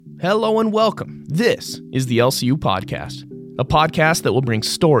Hello and welcome. This is the LCU podcast, a podcast that will bring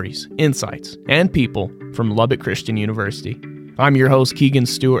stories, insights, and people from Lubbock Christian University. I'm your host, Keegan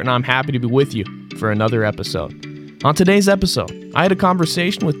Stewart, and I'm happy to be with you for another episode. On today's episode, I had a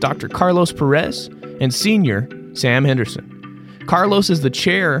conversation with Dr. Carlos Perez and Senior Sam Henderson. Carlos is the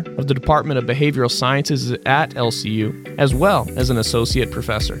chair of the Department of Behavioral Sciences at LCU, as well as an associate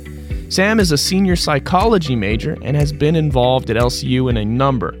professor. Sam is a senior psychology major and has been involved at LCU in a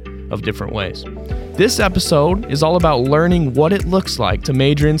number of different ways. This episode is all about learning what it looks like to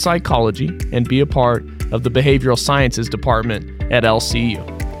major in psychology and be a part of the Behavioral Sciences Department at LCU.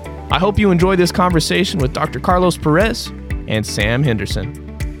 I hope you enjoy this conversation with Dr. Carlos Perez and Sam Henderson.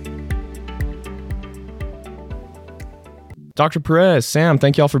 Dr. Perez, Sam,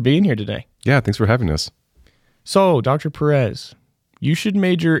 thank y'all for being here today. Yeah, thanks for having us. So, Dr. Perez, you should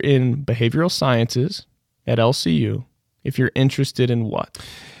major in behavioral sciences at LCU if you're interested in what?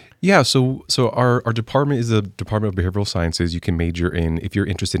 Yeah, so our department is the Department of Behavioral Sciences. You can major in, if you're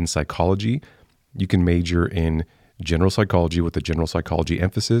interested in psychology, you can major in general psychology with a general psychology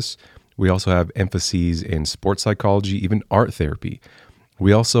emphasis. We also have emphases in sports psychology, even art therapy.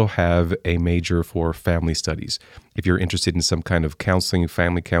 We also have a major for family studies. If you're interested in some kind of counseling,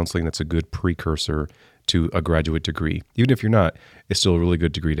 family counseling, that's a good precursor to a graduate degree. Even if you're not, it's still a really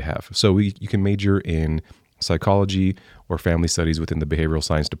good degree to have. So you can major in psychology or family studies within the behavioral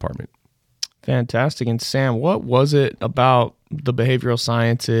science department. Fantastic. And Sam, what was it about the behavioral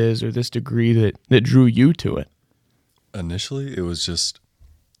sciences or this degree that drew you to it? Initially, it was just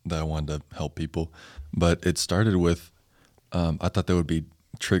that I wanted to help people, but it started with, I thought there would be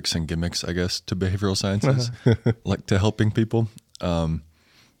tricks and gimmicks, I guess, to behavioral sciences, like to helping people. But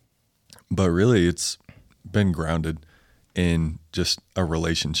really, it's been grounded in just a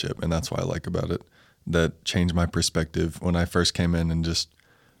relationship, and that's what I like about it. That changed my perspective when I first came in and just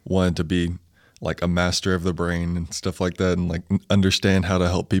wanted to be like a master of the brain and stuff like that, and like understand how to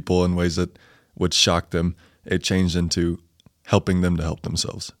help people in ways that would shock them. It changed into helping them to help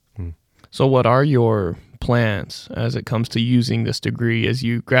themselves. So what are your plans as it comes to using this degree as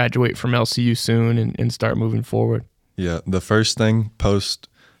you graduate from LCU soon and start moving forward? Yeah, the first thing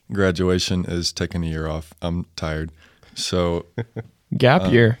post-graduation is taking a year off. I'm tired. So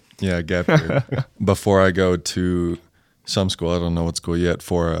Gap year. Yeah, gap year. Before I go to some school, I don't know what school yet,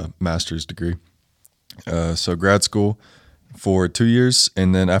 for a master's degree. So grad school for 2 years.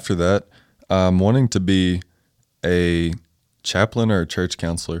 And then after that, I'm wanting to be a chaplain or a church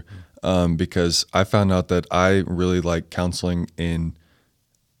counselor because I found out that I really like counseling in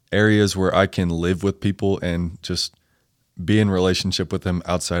areas where I can live with people and just be in relationship with them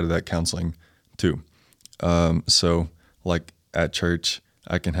outside of that counseling too. So like at church,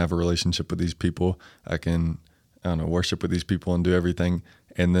 I can have a relationship with these people. I can, worship with these people and do everything.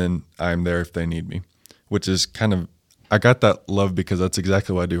 And then I'm there if they need me, which is I got that love because that's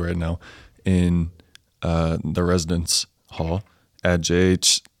exactly what I do right now in the residence hall at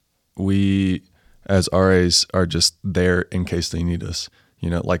JH. We, as RAs, are just there in case they need us.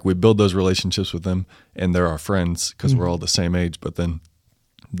 Like we build those relationships with them and they're our friends because we're all the same age, but then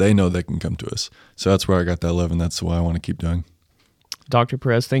they know they can come to us. So that's where I got that love, and that's what I want to keep doing. Dr.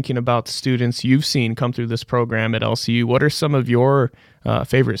 Perez, thinking about the students you've seen come through this program at LCU, what are some of your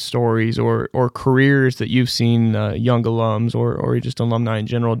favorite stories or careers that you've seen young alums or just alumni in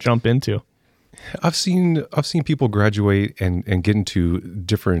general jump into? I've seen people graduate and get into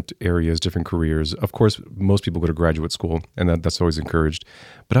different areas, different careers. Of course, most people go to graduate school, and that's always encouraged.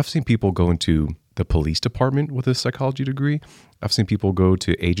 But I've seen people go into the police department with a psychology degree. I've seen people go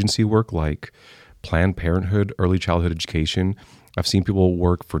to agency work like Planned Parenthood, early childhood education. I've seen people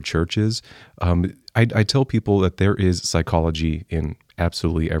work for churches. I tell people that there is psychology in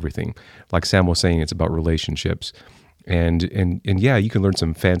absolutely everything. Like Sam was saying, it's about relationships. And yeah, you can learn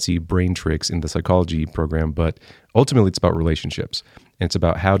some fancy brain tricks in the psychology program, but ultimately it's about relationships. And it's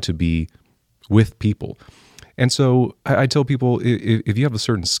about how to be with people. And so I tell people, if you have a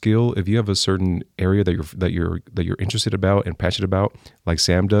certain skill, if you have a certain area that you're interested about and passionate about, like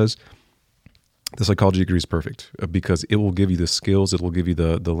Sam does, the psychology degree is perfect because it will give you the skills, it will give you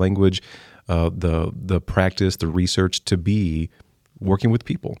the language, the practice, the research to be working with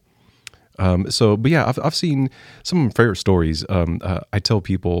people. But yeah, I've seen some of my favorite stories. I tell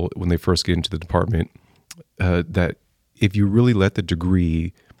people when they first get into the department that if you really let the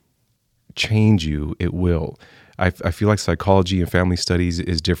degree change you, it will. I feel like psychology and family studies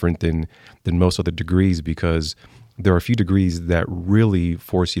is different than most other degrees because there are a few degrees that really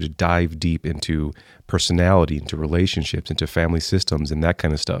force you to dive deep into personality, into relationships, into family systems, and that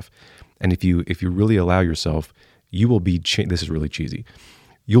kind of stuff. And if you really allow yourself, you will be. This is really cheesy.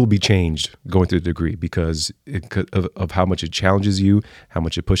 you'll be changed going through the degree because of how much it challenges you, how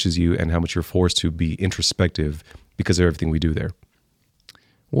much it pushes you, and how much you're forced to be introspective because of everything we do there.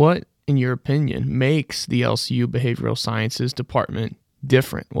 What, in your opinion, makes the LCU Behavioral Sciences department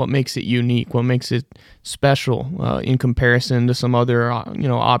different? What makes it unique? What makes it special in comparison to some other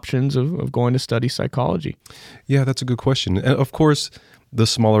options of going to study psychology? Yeah, that's a good question. And of course, the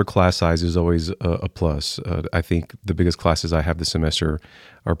smaller class size is always a plus. I think the biggest classes I have this semester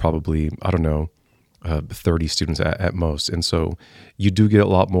are probably, 30 students at most. And so you do get a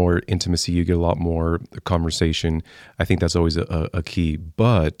lot more intimacy, you get a lot more conversation. I think that's always a key.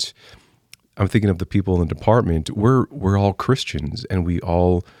 But I'm thinking of the people in the department. We're all Christians, and we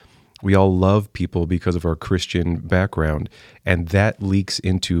all love people because of our Christian background, and that leaks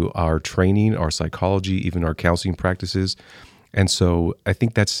into our training, our psychology, even our counseling practices. And so I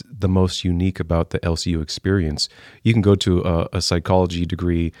think that's the most unique about the LCU experience. You can go to a psychology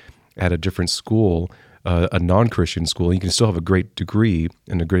degree at a different school, a non-Christian school, and you can still have a great degree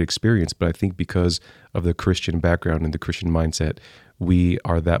and a great experience. But I think because of the Christian background and the Christian mindset, we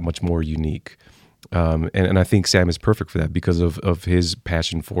are that much more unique. And I think Sam is perfect for that because of his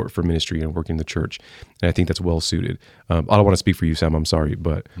passion for ministry and working in the church. And I think that's well suited. I don't want to speak for you, Sam. I'm sorry,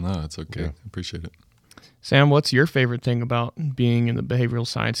 but no, it's okay. Yeah. I appreciate it. Sam, what's your favorite thing about being in the Behavioral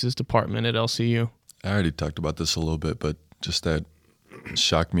Sciences department at LCU? I already talked about this a little bit, but just that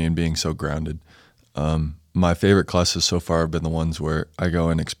shocked me in being so grounded. My favorite classes so far have been the ones where I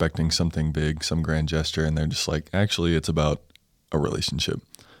go in expecting something big, some grand gesture, and they're just like, actually, it's about a relationship.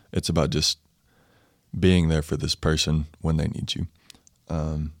 It's about just being there for this person when they need you.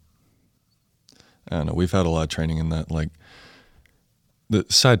 I don't know. We've had a lot of training in that. Like, the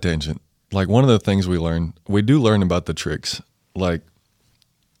side tangent, like one of the things we do learn about the tricks. Like,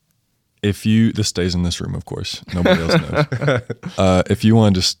 this stays in this room, of course. Nobody else knows. If you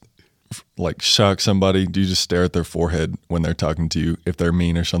want to just like shock somebody, do you just stare at their forehead when they're talking to you if they're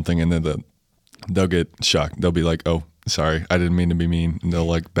mean or something, and then they'll get shocked. They'll be like, "Oh, sorry, I didn't mean to be mean," and they'll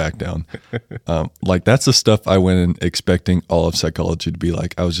like back down. Like that's the stuff I went in expecting all of psychology to be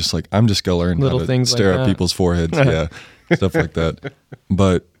like. I was just like, I'm just gonna learn Little how to things stare like at that. people's foreheads, yeah, stuff like that.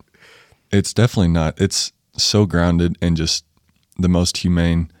 But it's definitely not. It's so grounded and just the most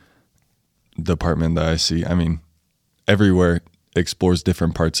humane department that I see. I mean, everywhere explores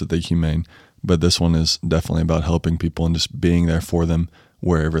different parts of the humane, but this one is definitely about helping people and just being there for them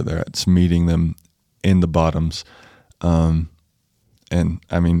wherever they're at. It's meeting them in the bottoms. And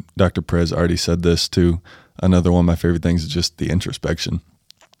I mean, Dr. Perez already said this too. Another one of my favorite things is just the introspection.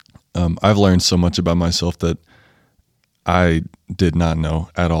 I've learned so much about myself that I did not know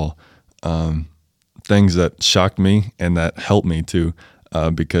at all. Things that shocked me and that helped me too,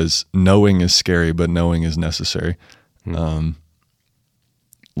 because knowing is scary, but knowing is necessary.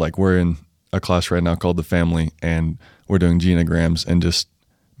 Like we're in a class right now called The Family, and we're doing genograms and just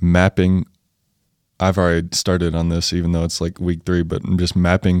mapping. I've already started on this, even though it's like week 3, but I'm just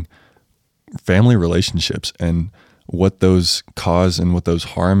mapping family relationships and what those cause and what those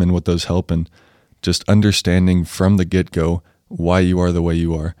harm and what those help, and just understanding from the get-go why you are the way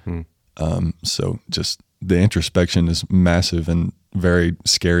you are. So just the introspection is massive and very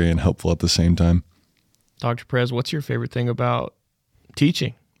scary and helpful at the same time. Dr. Perez, what's your favorite thing about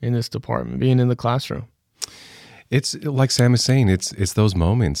teaching in this department, being in the classroom? it's like Sam is saying, it's those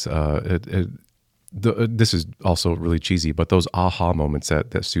moments. This is also really cheesy, but those aha moments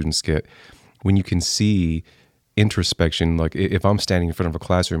that students get when you can see introspection. Like if I'm standing in front of a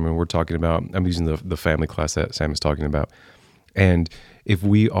classroom and we're talking about, I'm using the family class that Sam is talking about, and if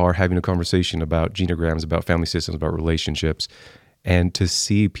we are having a conversation about genograms, about family systems, about relationships, and to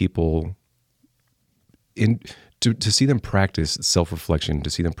see people to see them practice self-reflection, to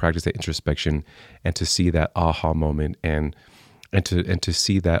see them practice that introspection, and to see that aha moment, and to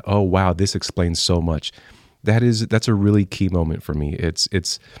see that, oh wow, this explains so much. That's a really key moment for me.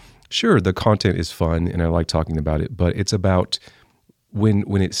 It's sure, the content is fun and I like talking about it, but it's about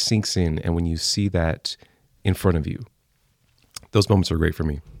when it sinks in and when you see that in front of you. Those moments are great for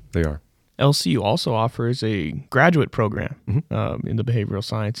me. They are. LCU also offers a graduate program in the behavioral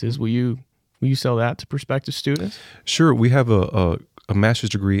sciences. Will you sell that to prospective students? Sure. We have a master's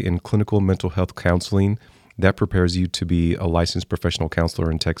degree in clinical mental health counseling that prepares you to be a licensed professional counselor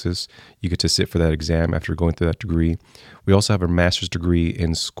in Texas. You get to sit for that exam after going through that degree. We also have a master's degree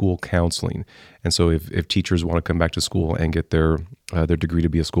in school counseling. And so if teachers want to come back to school and get their degree to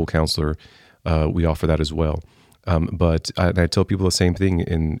be a school counselor, we offer that as well. But I tell people the same thing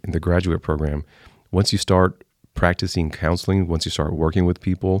in the graduate program. Once you start practicing counseling, once you start working with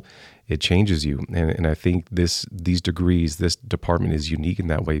people, it changes you. And I think these degrees, this department is unique in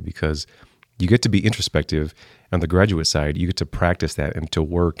that way because you get to be introspective. On the graduate side, you get to practice that and to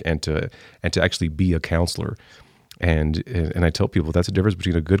work and to actually be a counselor. And I tell people that's the difference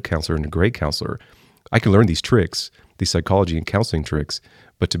between a good counselor and a great counselor. I can learn these tricks, these psychology and counseling tricks,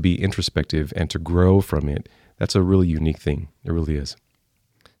 but to be introspective and to grow from it, that's a really unique thing. It really is.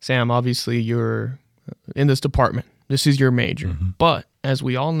 Sam, obviously you're in this department. This is your major. Mm-hmm. But as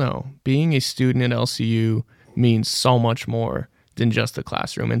we all know, being a student at LCU means so much more than just the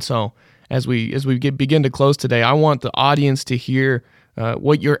classroom. And so as we begin to close today, I want the audience to hear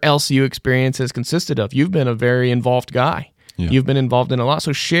what your LCU experience has consisted of. You've been a very involved guy. Yeah. You've been involved in a lot.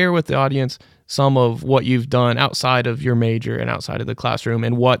 So share with the audience some of what you've done outside of your major and outside of the classroom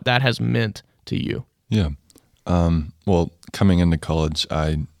and what that has meant to you. Yeah. Well, coming into college,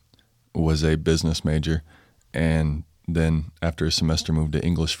 I was a business major, and then after a semester moved to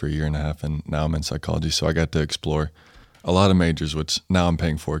English for a year and a half, and now I'm in psychology. So I got to explore a lot of majors, which now I'm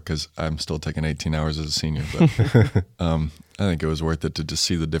paying for because I'm still taking 18 hours as a senior. But I think it was worth it to just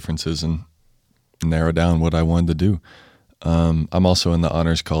see the differences and narrow down what I wanted to do. I'm also in the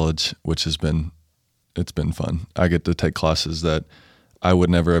honors college, which it's been fun. I get to take classes that I would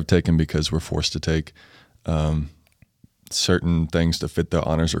never have taken because we're forced to take certain things to fit the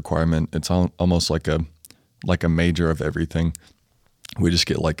honors requirement. It's almost like a major of everything. We just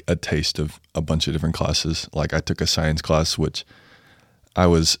get like a taste of a bunch of different classes. Like I took a science class, which I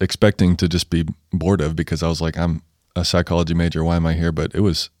was expecting to just be bored of because I was like, I'm a psychology major. Why am I here? But it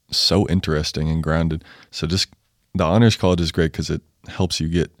was so interesting and grounded. So just the honors college is great because it helps you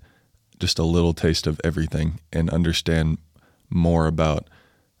get just a little taste of everything and understand more about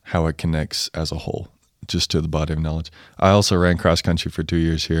how it connects as a whole, just to the body of knowledge. I also ran cross country for 2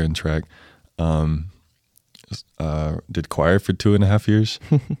 years here in track. Did choir for 2.5 years,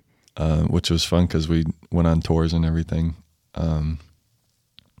 which was fun because we went on tours and everything. The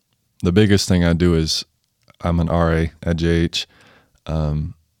biggest thing I do is I'm an RA at JH,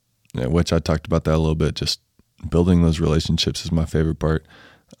 which I talked about that a little bit. Just building those relationships is my favorite part,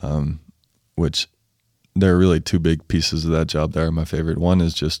 which there are really two big pieces of that job that are my favorite. One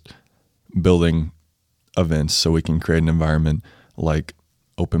is just building events so we can create an environment like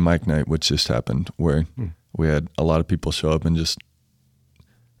open mic night, which just happened, where we had a lot of people show up and just,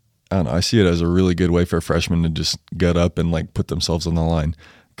 I don't know, I see it as a really good way for freshmen to just get up and like put themselves on the line,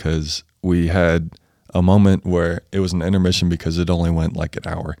 because we had a moment where it was an intermission because it only went like an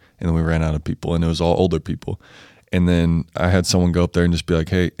hour and then we ran out of people and it was all older people. And then I had someone go up there and just be like,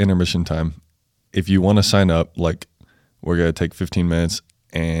 hey, intermission time. If you want to sign up, like we're going to take 15 minutes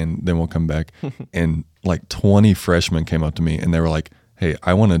and then we'll come back. And like 20 freshmen came up to me and they were like, hey,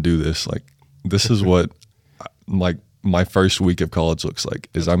 I want to do this. Like, this is what like my first week of college looks like,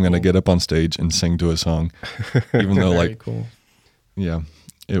 is I'm going to get up on stage and sing to a song, even though like, cool. Yeah,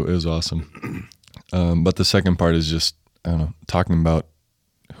 it was awesome. But the second part is just, I don't know, talking about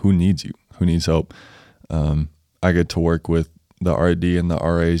who needs you, who needs help. I get to work with the RD and the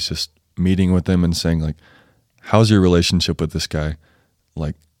RAs, just meeting with them and saying like, how's your relationship with this guy?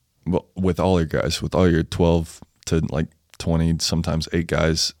 Like, well, with all your guys, with all your 12 to like 20, sometimes 8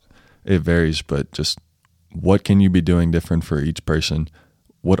 guys, it varies, but just what can you be doing different for each person?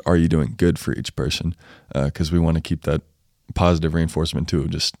 What are you doing good for each person? Because we want to keep that positive reinforcement too.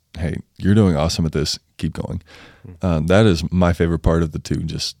 Just, hey, you're doing awesome at this. Keep going. That is my favorite part of the two,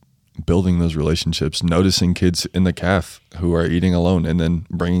 just building those relationships, noticing kids in the caf who are eating alone and then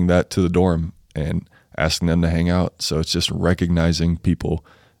bringing that to the dorm and asking them to hang out. So it's just recognizing people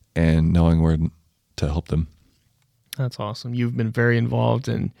and knowing where to help them. That's awesome. You've been very involved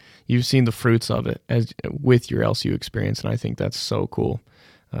and you've seen the fruits of it with your LCU experience, and I think that's so cool.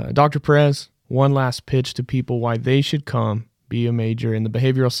 Dr. Perez, one last pitch to people why they should come be a major in the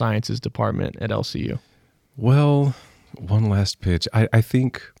behavioral sciences department at LCU. Well, one last pitch. I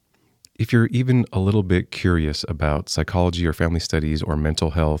think if you're even a little bit curious about psychology or family studies or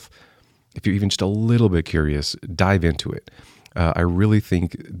mental health, if you're even just a little bit curious, dive into it. I really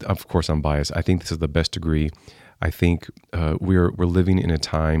think, of course I'm biased, I think this is the best degree. I think we're living in a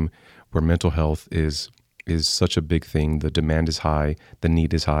time where mental health is such a big thing. The demand is high, the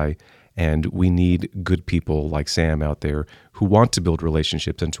need is high, and we need good people like Sam out there who want to build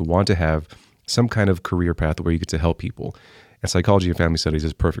relationships and to want to have some kind of career path where you get to help people. And psychology and family studies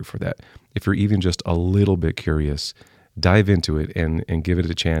is perfect for that. If you're even just a little bit curious, dive into it and give it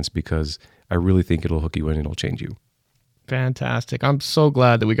a chance, because I really think it'll hook you in and it'll change you. Fantastic. I'm so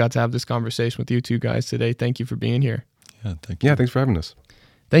glad that we got to have this conversation with you two guys today. Thank you for being here. Yeah, thank you. Yeah, thanks for having us.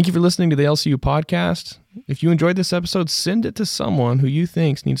 Thank you for listening to the LCU podcast. If you enjoyed this episode, send it to someone who you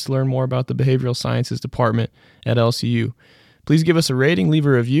think needs to learn more about the Behavioral Sciences Department at LCU. Please give us a rating, leave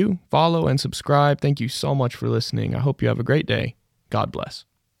a review, follow, and subscribe. Thank you so much for listening. I hope you have a great day. God bless.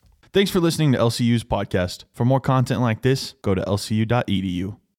 Thanks for listening to LCU's podcast. For more content like this, go to lcu.edu.